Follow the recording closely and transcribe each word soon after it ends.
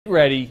Get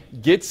ready,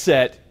 get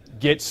set,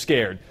 get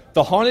scared.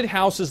 The haunted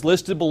houses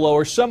listed below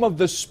are some of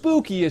the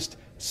spookiest,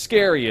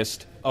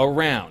 scariest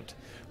around.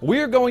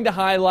 We're going to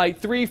highlight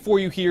 3 for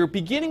you here,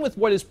 beginning with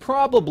what is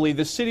probably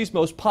the city's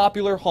most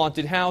popular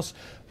haunted house,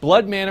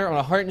 Blood Manor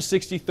on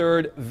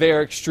 163rd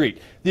Varick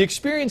Street. The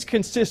experience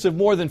consists of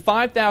more than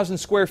 5,000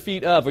 square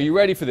feet of, are you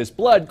ready for this,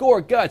 blood,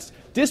 gore, guts,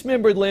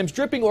 dismembered limbs,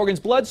 dripping organs,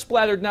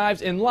 blood-splattered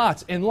knives, and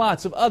lots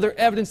of other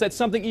evidence that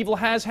something evil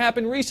has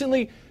happened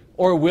recently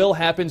or will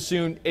happen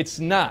soon. It's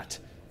not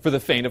for the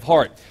faint of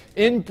heart.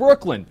 In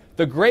Brooklyn,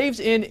 the Graves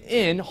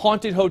Inn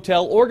Haunted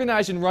Hotel,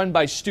 organized and run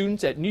by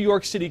students at New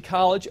York City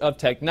College of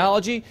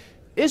Technology,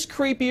 is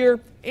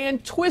creepier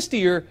and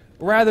twistier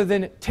rather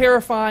than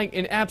terrifying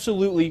and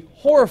absolutely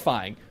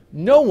horrifying.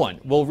 No one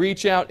will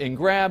reach out and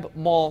grab,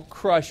 maul,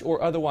 crush,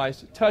 or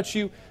otherwise touch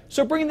you,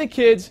 so bring the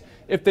kids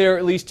if they're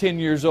at least 10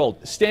 years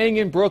old. Staying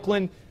in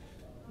Brooklyn,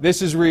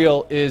 this is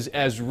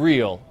as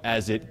real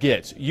as it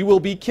gets. You will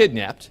be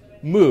kidnapped,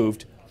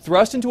 moved,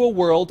 thrust into a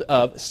world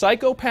of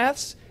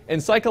psychopaths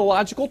and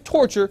psychological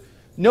torture.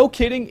 No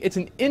kidding, it's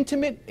an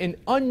intimate and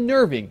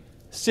unnerving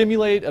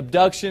simulated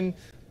abduction.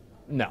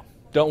 No,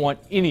 don't want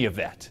any of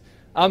that.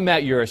 I'm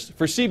Matt Yurus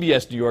for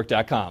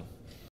CBSNewYork.com.